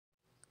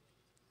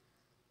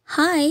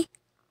Hi!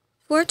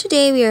 For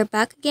today, we are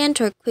back again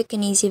to a quick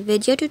and easy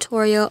video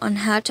tutorial on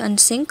how to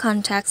unsync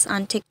contacts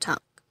on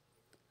TikTok.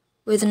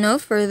 With no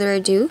further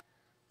ado,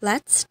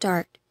 let's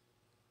start.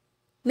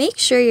 Make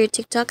sure your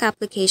TikTok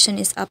application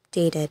is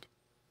updated.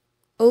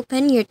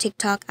 Open your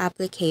TikTok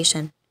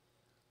application.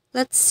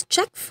 Let's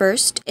check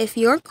first if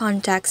your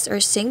contacts are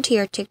synced to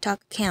your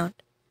TikTok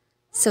account.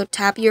 So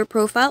tap your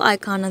profile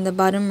icon on the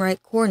bottom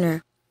right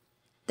corner.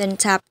 Then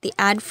tap the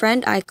Add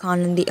Friend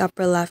icon in the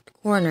upper left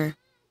corner.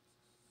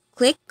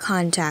 Click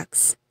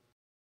Contacts.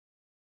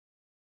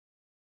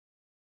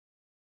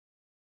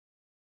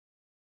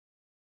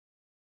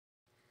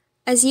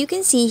 As you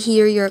can see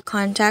here, your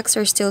contacts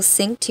are still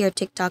synced to your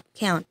TikTok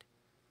account.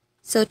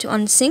 So to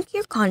unsync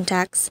your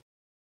contacts,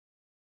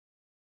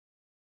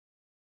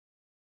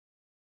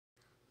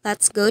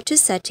 let's go to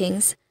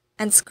Settings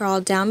and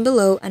scroll down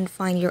below and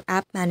find your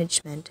App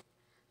Management.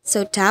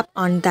 So tap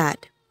on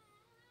that.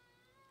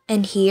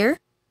 And here,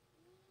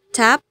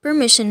 tap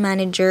Permission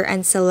Manager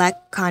and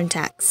select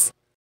Contacts.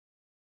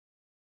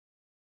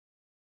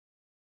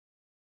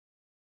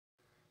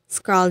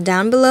 Scroll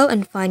down below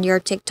and find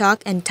your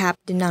TikTok and tap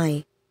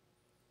Deny.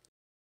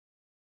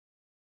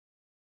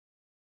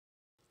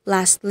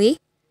 Lastly,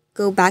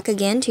 go back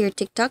again to your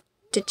TikTok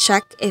to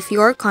check if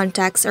your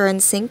contacts are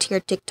in sync to your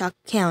TikTok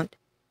account.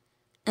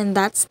 And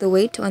that's the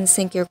way to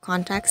unsync your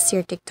contacts to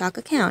your TikTok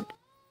account.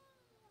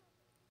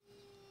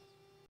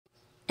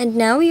 And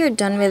now we are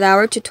done with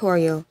our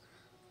tutorial.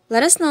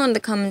 Let us know in the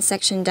comment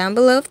section down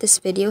below if this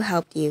video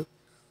helped you.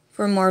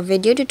 For more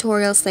video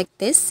tutorials like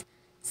this,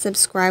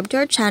 subscribe to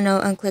our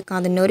channel and click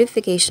on the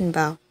notification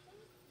bell.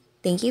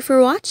 Thank you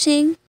for watching!